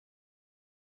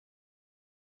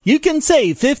You can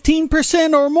save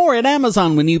 15% or more at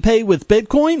Amazon when you pay with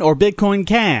Bitcoin or Bitcoin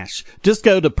Cash. Just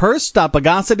go to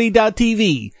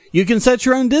purse.bogosity.tv. You can set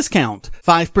your own discount.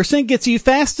 5% gets you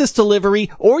fastest delivery,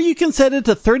 or you can set it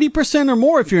to 30% or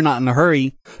more if you're not in a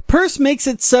hurry. Purse makes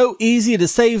it so easy to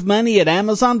save money at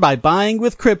Amazon by buying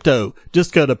with crypto.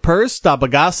 Just go to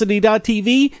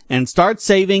purse.bogosity.tv and start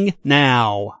saving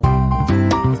now.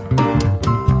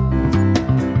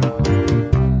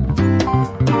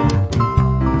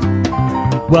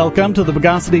 Welcome to the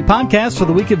Bogosity Podcast for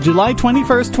the week of July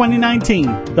 21st, 2019,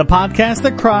 the podcast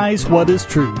that cries, what is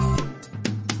truth?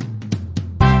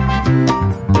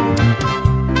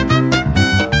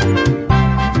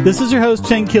 This is your host,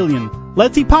 Shane Killian.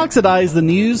 Let's epoxidize the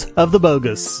news of the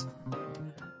bogus.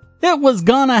 It was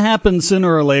gonna happen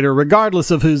sooner or later,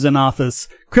 regardless of who's in office.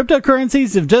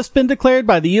 Cryptocurrencies have just been declared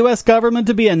by the U.S. government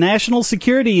to be a national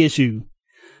security issue.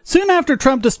 Soon after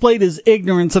Trump displayed his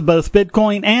ignorance of both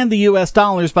Bitcoin and the U.S.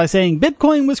 dollars by saying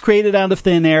Bitcoin was created out of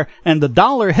thin air and the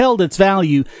dollar held its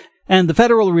value, and the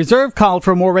Federal Reserve called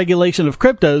for more regulation of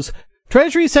cryptos,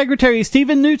 Treasury Secretary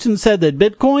Steven Mnuchin said that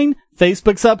Bitcoin,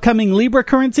 Facebook's upcoming Libra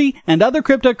currency, and other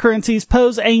cryptocurrencies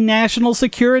pose a national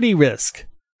security risk.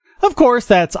 Of course,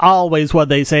 that's always what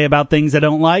they say about things they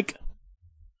don't like.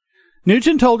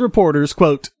 Mnuchin told reporters,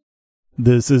 quote,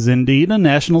 "This is indeed a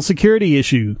national security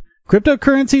issue.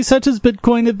 Cryptocurrencies such as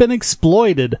Bitcoin have been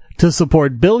exploited to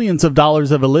support billions of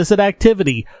dollars of illicit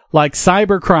activity like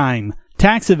cybercrime,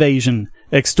 tax evasion,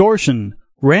 extortion,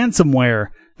 ransomware,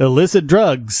 illicit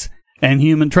drugs, and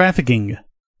human trafficking."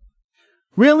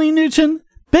 Really, Mnuchin?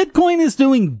 Bitcoin is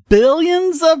doing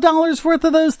billions of dollars worth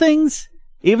of those things,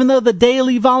 even though the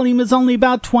daily volume is only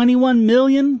about 21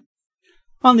 million?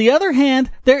 On the other hand,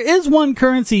 there is one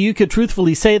currency you could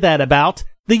truthfully say that about,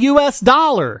 the U.S.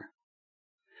 dollar.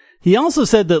 He also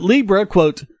said that Libra,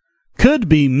 quote, could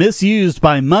be misused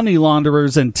by money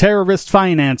launderers and terrorist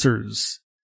financiers.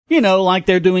 You know, like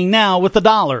they're doing now with the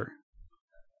dollar.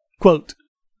 Quote,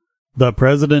 "The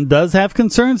president does have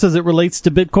concerns as it relates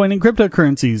to Bitcoin and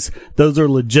cryptocurrencies. Those are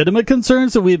legitimate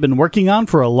concerns that we've been working on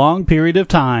for a long period of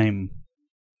time."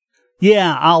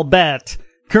 Yeah, I'll bet.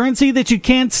 Currency that you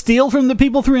can't steal from the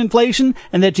people through inflation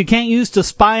and that you can't use to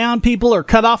spy on people or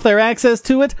cut off their access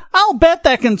to it, I'll bet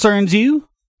that concerns you.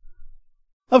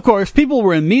 Of course, people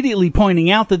were immediately pointing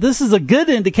out that this is a good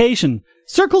indication.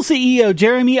 Circle CEO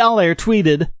Jeremy Allaire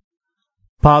tweeted,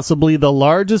 "Possibly the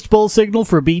largest bull signal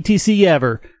for BTC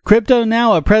ever. Crypto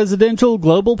now a presidential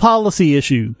global policy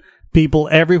issue. People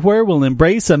everywhere will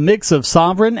embrace a mix of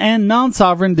sovereign and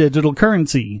non-sovereign digital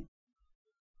currency."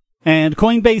 And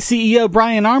Coinbase CEO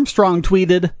Brian Armstrong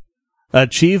tweeted,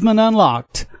 "Achievement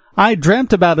unlocked. I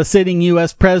dreamt about a sitting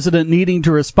U.S. president needing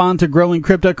to respond to growing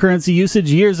cryptocurrency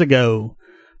usage years ago.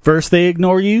 First they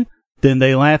ignore you, then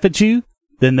they laugh at you,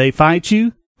 then they fight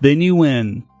you, then you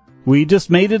win. We just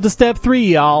made it to step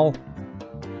 3, y'all."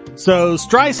 So,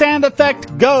 Streisand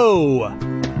effect, go!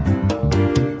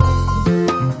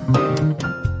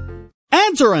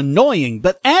 Ads are annoying,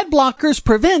 but ad blockers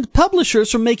prevent publishers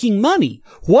from making money.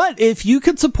 What if you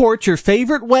could support your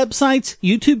favorite websites,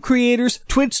 YouTube creators,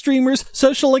 Twitch streamers,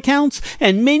 social accounts,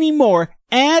 and many more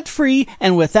ad-free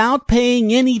and without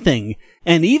paying anything,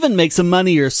 and even make some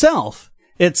money yourself?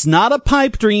 It's not a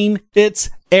pipe dream, it's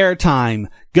airtime.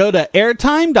 Go to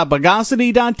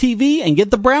airtime.bogosity.tv and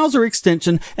get the browser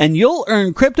extension, and you'll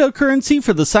earn cryptocurrency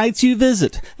for the sites you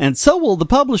visit, and so will the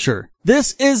publisher.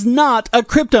 This is not a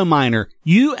crypto miner.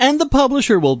 You and the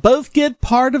publisher will both get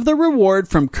part of the reward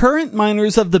from current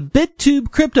miners of the BitTube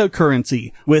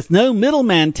cryptocurrency, with no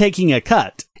middleman taking a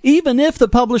cut. Even if the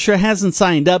publisher hasn't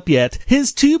signed up yet,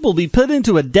 his tube will be put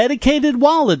into a dedicated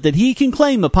wallet that he can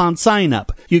claim upon sign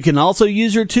up. You can also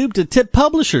use your tube to tip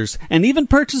publishers and even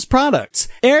purchase products.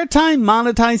 Airtime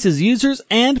monetizes users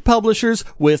and publishers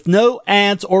with no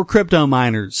ads or crypto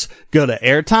miners. Go to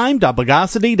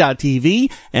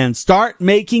airtime.bogosity.tv and start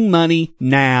making money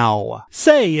now.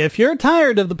 Say, if you're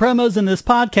tired of the promos in this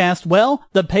podcast, well,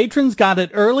 the patrons got it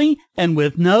early and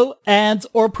with no ads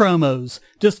or promos.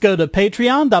 Just go to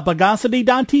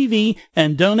patreon.bogosity.tv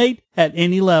and donate at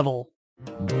any level.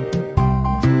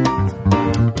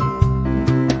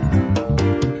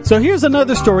 So here's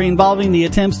another story involving the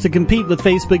attempts to compete with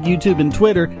Facebook, YouTube, and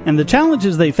Twitter and the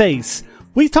challenges they face.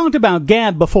 We've talked about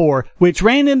Gab before, which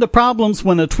ran into problems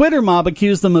when a Twitter mob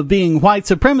accused them of being white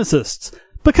supremacists,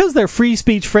 because they're free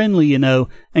speech friendly, you know,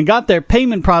 and got their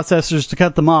payment processors to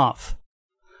cut them off.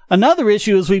 Another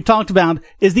issue, as we've talked about,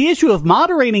 is the issue of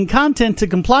moderating content to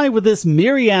comply with this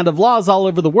myriad of laws all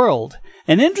over the world.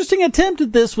 An interesting attempt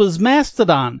at this was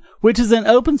Mastodon, which is an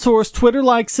open-source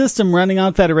Twitter-like system running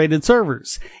on federated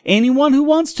servers. Anyone who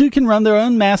wants to can run their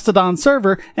own Mastodon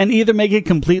server and either make it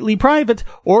completely private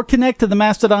or connect to the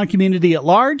Mastodon community at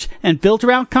large and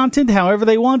filter out content however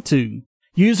they want to.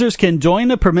 Users can join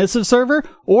a permissive server,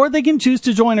 or they can choose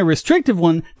to join a restrictive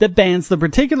one that bans the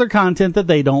particular content that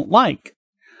they don't like.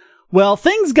 Well,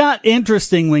 things got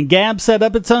interesting when Gab set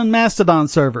up its own Mastodon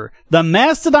server. The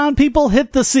Mastodon people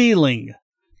hit the ceiling.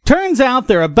 Turns out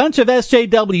there are a bunch of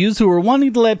SJWs who are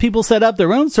wanting to let people set up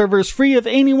their own servers free of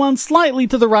anyone slightly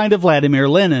to the right of Vladimir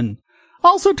Lenin.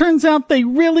 Also turns out they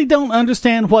really don't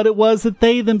understand what it was that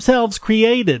they themselves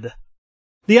created.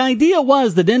 The idea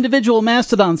was that individual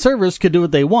Mastodon servers could do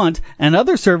what they want, and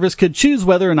other servers could choose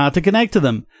whether or not to connect to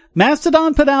them.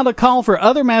 Mastodon put out a call for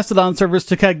other Mastodon servers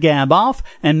to cut Gab off,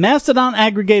 and Mastodon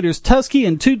aggregators Tusky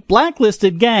and Toot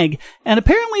blacklisted GAG, and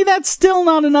apparently that's still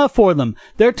not enough for them.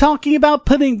 They're talking about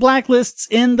putting blacklists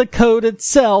in the code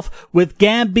itself, with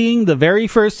Gab being the very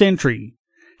first entry.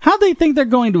 How they think they're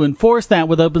going to enforce that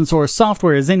with open source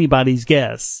software is anybody's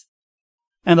guess.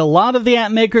 And a lot of the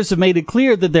app makers have made it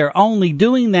clear that they're only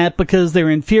doing that because they're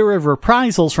in fear of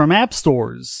reprisals from app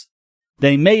stores.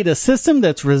 They made a system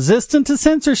that's resistant to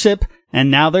censorship,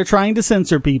 and now they're trying to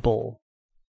censor people.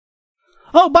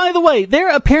 Oh, by the way,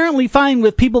 they're apparently fine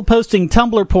with people posting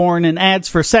Tumblr porn and ads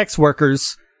for sex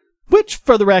workers. Which,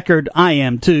 for the record, I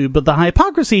am too, but the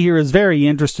hypocrisy here is very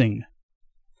interesting.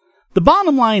 The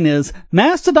bottom line is,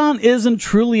 Mastodon isn't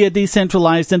truly a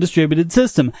decentralized and distributed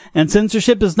system, and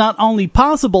censorship is not only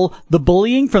possible, the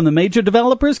bullying from the major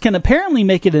developers can apparently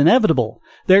make it inevitable.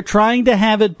 They're trying to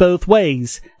have it both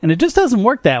ways, and it just doesn't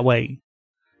work that way.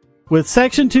 With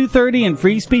Section 230 and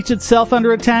free speech itself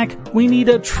under attack, we need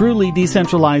a truly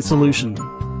decentralized solution.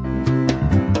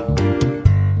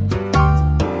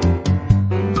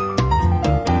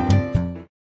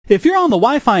 If you're on the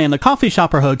Wi-Fi in a coffee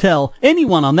shop or hotel,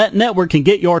 anyone on that network can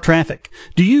get your traffic.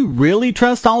 Do you really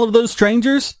trust all of those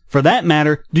strangers? For that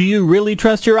matter, do you really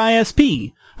trust your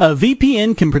ISP? A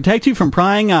VPN can protect you from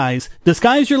prying eyes,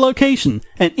 disguise your location,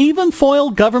 and even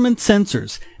foil government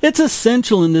censors. It's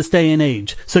essential in this day and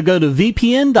age, so go to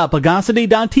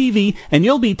vpn.bogosity.tv and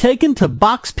you'll be taken to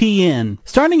BoxPN.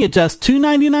 Starting at just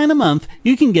 $2.99 a month,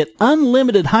 you can get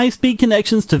unlimited high-speed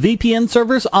connections to VPN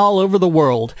servers all over the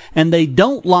world, and they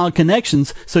don't log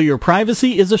connections, so your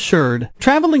privacy is assured.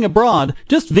 Traveling abroad,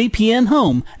 just VPN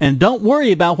home, and don't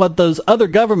worry about what those other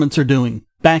governments are doing.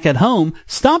 Back at home,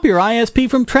 stop your ISP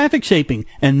from traffic shaping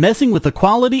and messing with the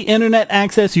quality internet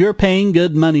access you're paying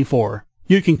good money for.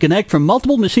 You can connect from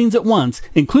multiple machines at once,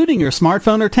 including your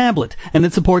smartphone or tablet, and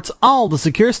it supports all the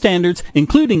secure standards,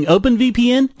 including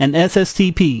OpenVPN and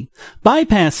SSTP.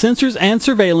 Bypass censors and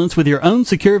surveillance with your own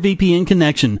secure VPN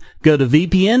connection. Go to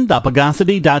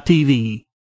vpn.bogosity.tv.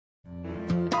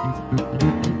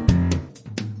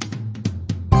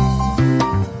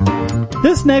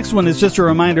 This next one is just a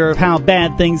reminder of how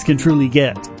bad things can truly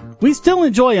get. We still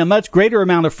enjoy a much greater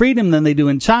amount of freedom than they do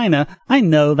in China. I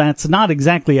know that's not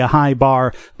exactly a high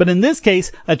bar, but in this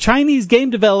case, a Chinese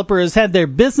game developer has had their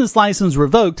business license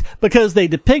revoked because they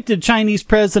depicted Chinese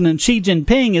President Xi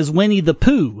Jinping as Winnie the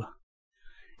Pooh.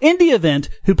 Indie Event,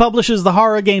 who publishes the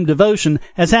horror game Devotion,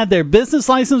 has had their business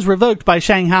license revoked by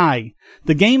Shanghai.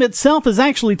 The game itself is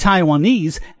actually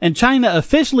Taiwanese, and China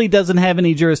officially doesn't have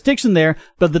any jurisdiction there,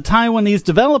 but the Taiwanese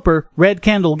developer, Red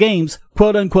Candle Games,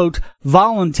 quote-unquote,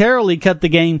 voluntarily cut the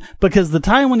game because the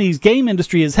Taiwanese game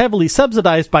industry is heavily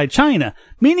subsidized by China,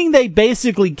 meaning they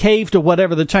basically cave to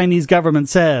whatever the Chinese government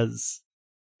says.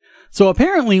 So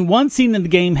apparently one scene in the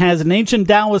game has an ancient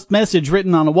Taoist message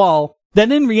written on a wall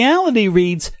that in reality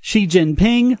reads, Xi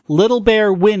Jinping, Little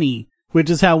Bear Winnie, which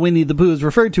is how Winnie the Pooh is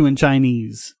referred to in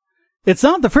Chinese. It's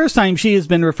not the first time Xi has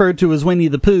been referred to as Winnie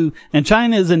the Pooh, and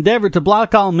China has endeavored to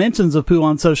block all mentions of Pooh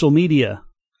on social media.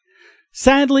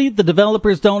 Sadly, the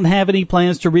developers don't have any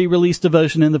plans to re-release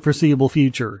Devotion in the foreseeable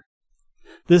future.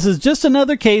 This is just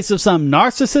another case of some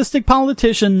narcissistic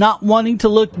politician not wanting to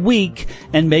look weak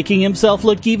and making himself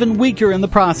look even weaker in the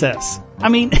process. I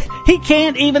mean, he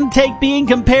can't even take being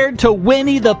compared to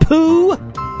Winnie the Pooh?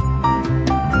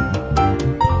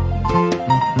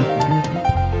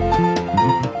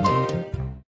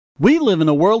 We live in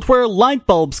a world where light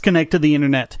bulbs connect to the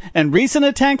internet, and recent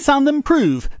attacks on them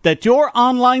prove that your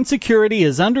online security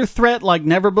is under threat like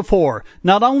never before.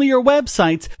 Not only your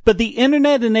websites, but the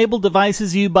internet-enabled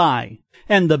devices you buy.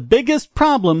 And the biggest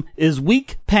problem is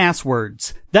weak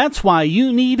passwords. That's why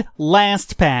you need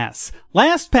LastPass.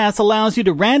 LastPass allows you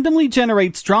to randomly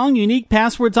generate strong, unique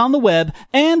passwords on the web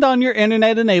and on your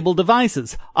internet-enabled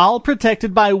devices, all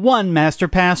protected by one master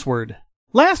password.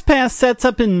 LastPass sets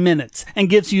up in minutes and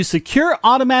gives you secure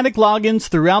automatic logins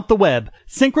throughout the web,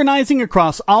 synchronizing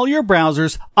across all your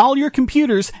browsers, all your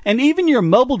computers, and even your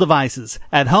mobile devices,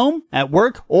 at home, at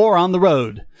work, or on the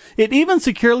road. It even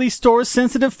securely stores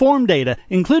sensitive form data,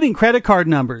 including credit card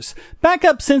numbers,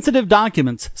 backup sensitive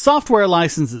documents, software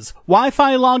licenses,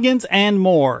 Wi-Fi logins, and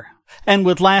more. And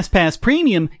with LastPass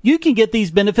Premium, you can get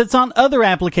these benefits on other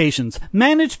applications,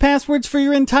 manage passwords for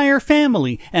your entire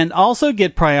family, and also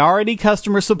get priority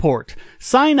customer support.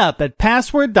 Sign up at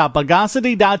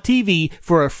password.bogosity.tv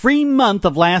for a free month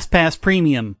of LastPass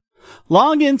Premium.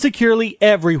 Log in securely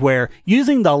everywhere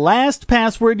using the last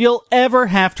password you'll ever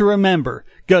have to remember.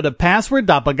 Go to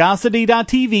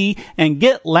password.bogosity.tv and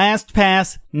get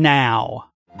LastPass now.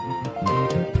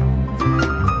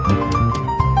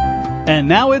 And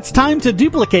now it's time to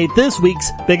duplicate this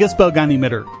week's biggest bogon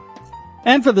emitter.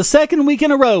 And for the second week in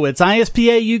a row, it's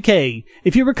ISPA UK.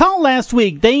 If you recall last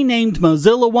week, they named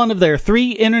Mozilla one of their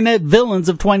 3 internet villains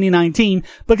of 2019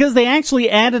 because they actually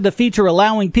added a feature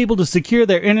allowing people to secure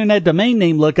their internet domain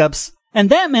name lookups, and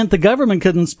that meant the government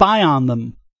couldn't spy on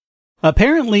them.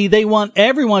 Apparently, they want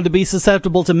everyone to be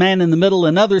susceptible to man-in-the-middle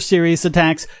and other serious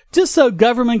attacks just so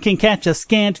government can catch a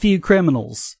scant few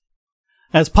criminals.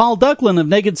 As Paul Ducklin of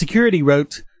Naked Security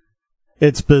wrote,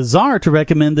 "It's bizarre to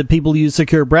recommend that people use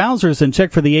secure browsers and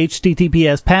check for the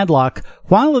HTTPS padlock,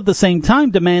 while at the same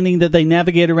time demanding that they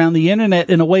navigate around the internet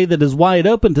in a way that is wide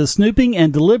open to snooping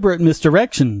and deliberate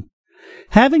misdirection.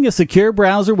 Having a secure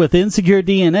browser with insecure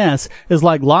DNS is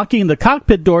like locking the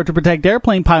cockpit door to protect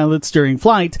airplane pilots during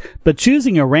flight, but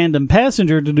choosing a random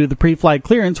passenger to do the pre-flight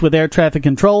clearance with air traffic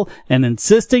control and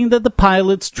insisting that the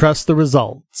pilots trust the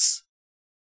results."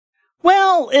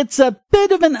 Well, it's a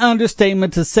bit of an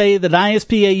understatement to say that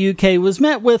ISPA UK was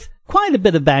met with quite a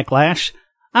bit of backlash.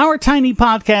 Our tiny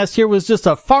podcast here was just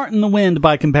a fart in the wind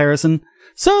by comparison,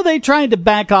 so they tried to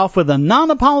back off with a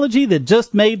non-apology that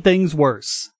just made things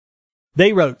worse.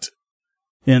 They wrote,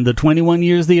 "In the 21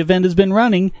 years the event has been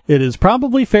running, it is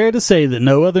probably fair to say that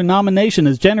no other nomination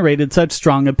has generated such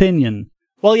strong opinion."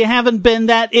 Well, you haven't been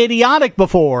that idiotic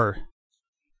before.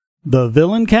 "The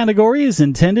villain category is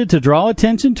intended to draw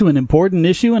attention to an important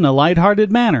issue in a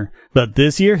lighthearted manner, but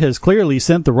this year has clearly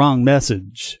sent the wrong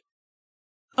message."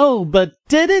 Oh, but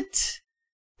did it?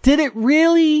 Did it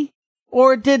really?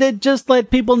 Or did it just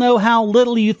let people know how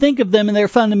little you think of them and their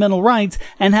fundamental rights,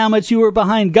 and how much you were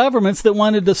behind governments that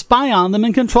wanted to spy on them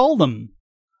and control them?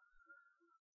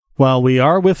 While we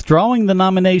are withdrawing the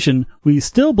nomination, we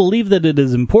still believe that it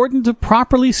is important to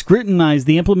properly scrutinize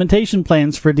the implementation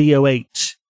plans for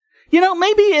DOH. You know,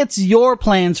 maybe it's your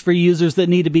plans for users that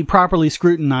need to be properly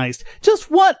scrutinized.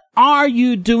 Just what are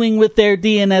you doing with their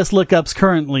DNS lookups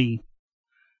currently?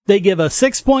 They give a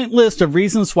 6-point list of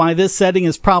reasons why this setting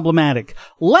is problematic.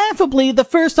 Laughably, the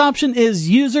first option is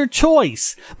user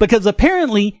choice, because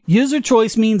apparently user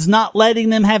choice means not letting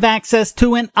them have access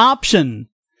to an option.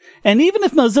 And even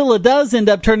if Mozilla does end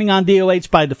up turning on DOH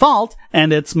by default,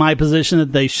 and it's my position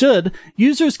that they should,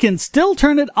 users can still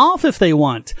turn it off if they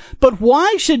want. But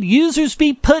why should users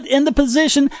be put in the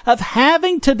position of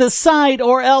having to decide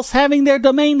or else having their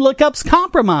domain lookups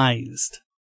compromised?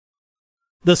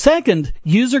 The second,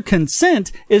 user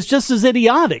consent, is just as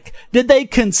idiotic. Did they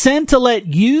consent to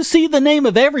let you see the name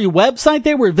of every website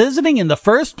they were visiting in the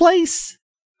first place?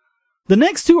 The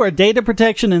next two are data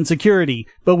protection and security,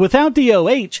 but without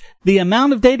DOH, the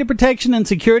amount of data protection and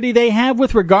security they have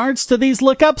with regards to these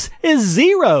lookups is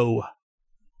 0.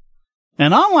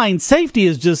 And online safety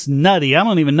is just nutty. I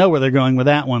don't even know where they're going with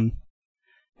that one.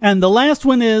 And the last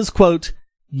one is, quote,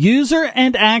 user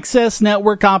and access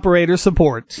network operator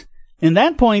support. In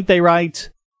that point, they write,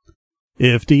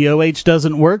 if DOH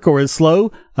doesn't work or is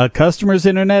slow, a customer's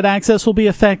internet access will be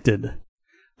affected.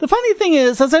 The funny thing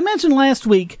is, as I mentioned last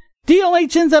week,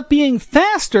 DOH ends up being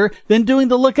faster than doing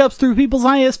the lookups through people's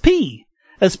ISP,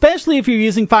 especially if you're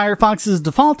using Firefox's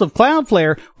default of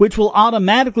Cloudflare, which will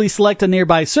automatically select a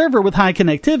nearby server with high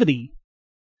connectivity.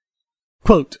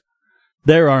 Quote,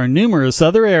 there are numerous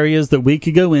other areas that we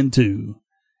could go into.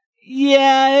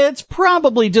 Yeah, it's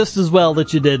probably just as well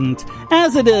that you didn't.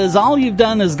 As it is, all you've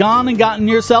done is gone and gotten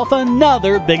yourself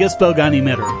another biggest bogon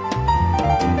emitter.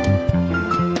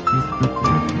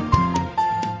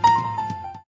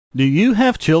 Do you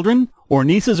have children, or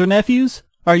nieces or nephews?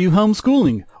 Are you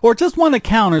homeschooling, or just want to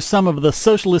counter some of the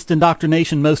socialist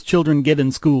indoctrination most children get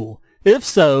in school? If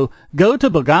so, go to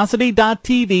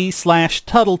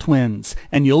bogosity.tv/TuttleTwins,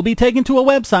 and you'll be taken to a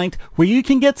website where you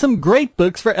can get some great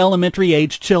books for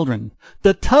elementary-age children.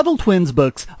 The Tuttle Twins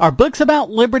books are books about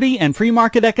liberty and free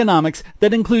market economics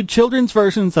that include children's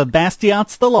versions of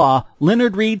Bastiat's The Law,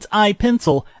 Leonard Read's I,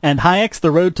 Pencil, and Hayek's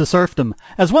The Road to Serfdom,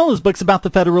 as well as books about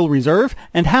the Federal Reserve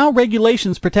and how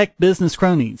regulations protect business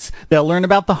cronies. They'll learn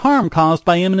about the harm caused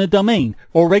by eminent domain,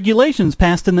 or regulations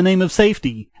passed in the name of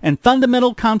safety, and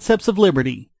fundamental concepts of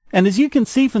liberty. And as you can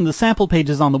see from the sample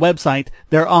pages on the website,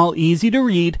 they're all easy to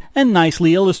read and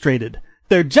nicely illustrated.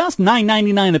 They're just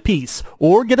 $9.99 a piece,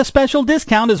 or get a special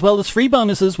discount as well as free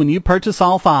bonuses when you purchase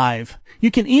all 5.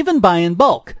 You can even buy in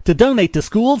bulk to donate to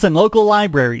schools and local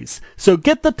libraries. So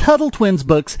get the Tuttle Twins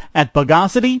books at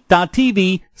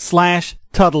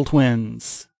bogosity.tv/Tuttle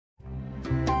Twins.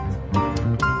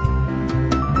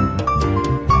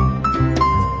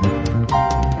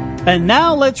 And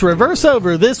now let's reverse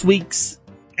over this week's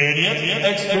Idiot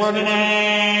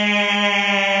Extraordinaire.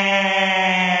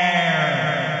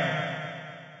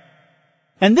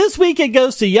 And this week it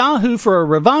goes to Yahoo for a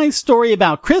revised story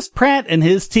about Chris Pratt and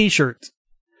his t-shirt.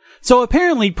 So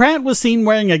apparently Pratt was seen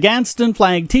wearing a Gadsden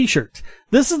flag t-shirt.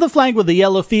 This is the flag with a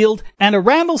yellow field and a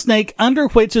rattlesnake under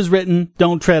which is written,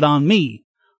 "Don't tread on me."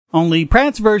 Only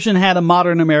Pratt's version had a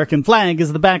modern American flag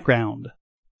as the background.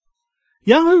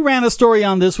 Yahoo ran a story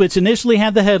on this which initially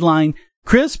had the headline,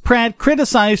 Chris Pratt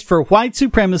criticized for white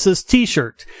supremacist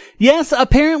t-shirt. Yes,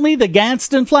 apparently the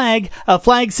Gadsden flag, a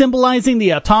flag symbolizing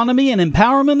the autonomy and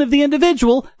empowerment of the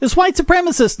individual, is white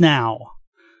supremacist now.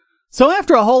 So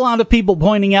after a whole lot of people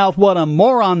pointing out what a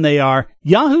moron they are,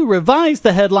 Yahoo revised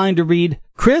the headline to read,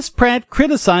 Chris Pratt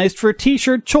criticized for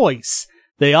t-shirt choice.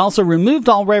 They also removed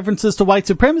all references to white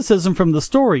supremacism from the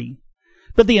story.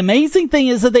 But the amazing thing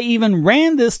is that they even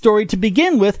ran this story to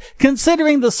begin with,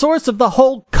 considering the source of the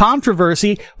whole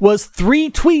controversy was 3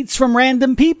 tweets from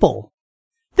random people.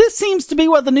 This seems to be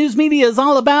what the news media is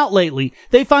all about lately.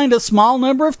 They find a small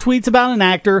number of tweets about an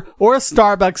actor, or a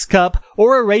Starbucks cup,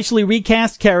 or a racially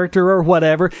recast character, or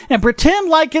whatever, and pretend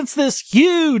like it's this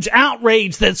huge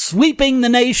outrage that's sweeping the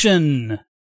nation.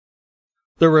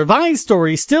 The revised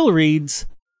story still reads,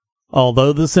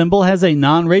 although the symbol has a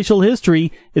non-racial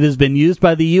history, it has been used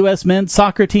by the U.S. men's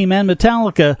soccer team and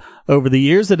Metallica. Over the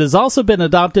years, it has also been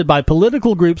adopted by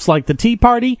political groups like the Tea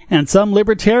Party and some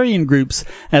libertarian groups,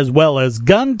 as well as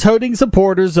gun-toting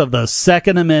supporters of the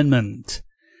Second Amendment.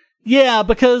 Yeah,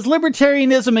 because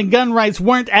libertarianism and gun rights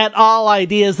weren't at all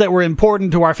ideas that were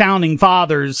important to our founding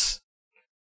fathers.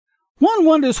 One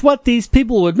wonders what these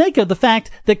people would make of the fact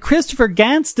that Christopher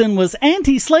Gadsden was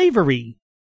anti-slavery.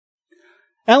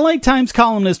 LA Times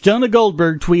columnist Jonah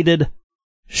Goldberg tweeted,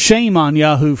 "Shame on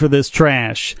Yahoo for this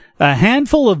trash. A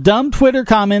handful of dumb Twitter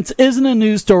comments isn't a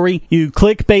news story, you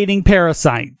clickbaiting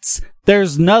parasites.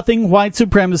 There's nothing white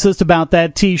supremacist about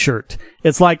that t-shirt.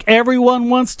 It's like everyone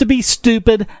wants to be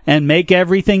stupid and make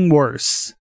everything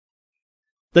worse."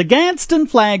 The Gadsden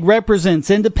flag represents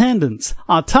independence,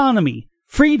 autonomy,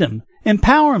 freedom,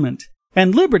 empowerment,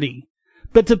 and liberty.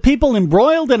 But to people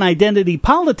embroiled in identity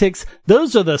politics,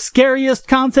 those are the scariest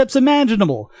concepts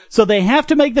imaginable. So they have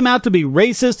to make them out to be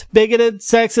racist, bigoted,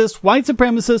 sexist, white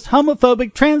supremacist,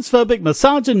 homophobic, transphobic,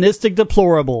 misogynistic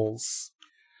deplorables.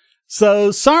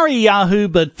 So sorry, Yahoo,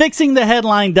 but fixing the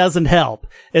headline doesn't help.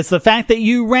 It's the fact that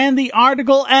you ran the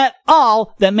article at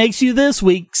all that makes you this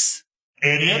week's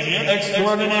Idiot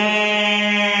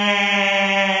Extraordinaire.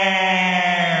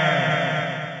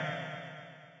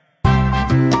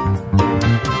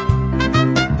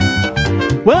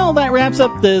 Well, that wraps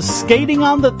up this Skating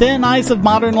on the Thin Ice of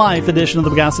Modern Life edition of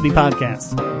the Bogosity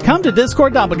Podcast. Come to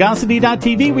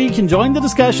discord.bogosity.tv where you can join the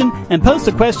discussion and post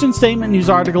a question, statement,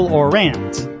 news article, or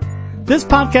rant. This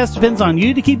podcast depends on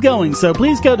you to keep going, so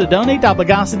please go to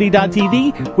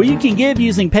donate.bogosity.tv where you can give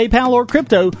using PayPal or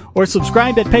crypto, or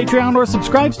subscribe at Patreon or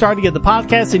Subscribestar to get the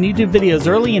podcast and YouTube videos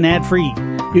early and ad-free.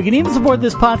 You can even support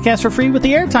this podcast for free with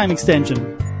the airtime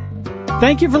extension.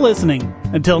 Thank you for listening.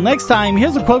 Until next time,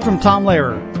 here's a quote from Tom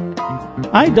Lehrer.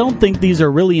 "I don't think these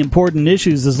are really important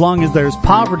issues as long as there's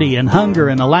poverty and hunger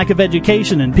and a lack of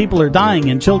education and people are dying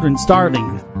and children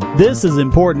starving. This is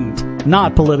important,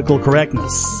 not political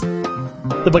correctness."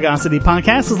 The Bogosity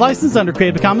Podcast is licensed under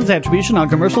Creative Commons Attribution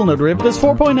Non-Commercial No Derivatives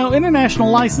 4.0 International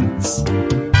License.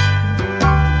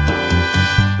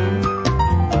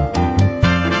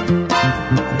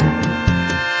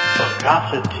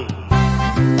 Bogosity.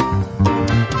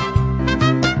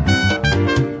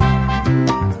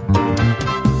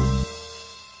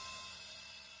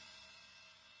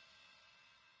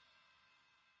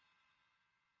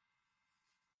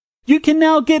 You can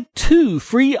now get 2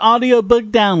 free audiobook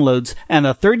downloads and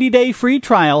a 30-day free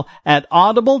trial at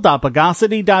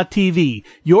audible.bogosity.tv.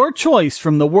 Your choice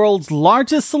from the world's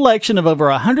largest selection of over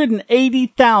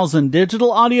 180,000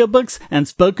 digital audiobooks and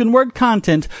spoken word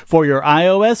content for your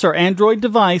iOS or Android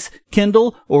device,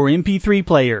 Kindle, or MP3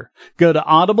 player. Go to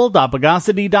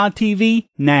audible.bogosity.tv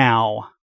now.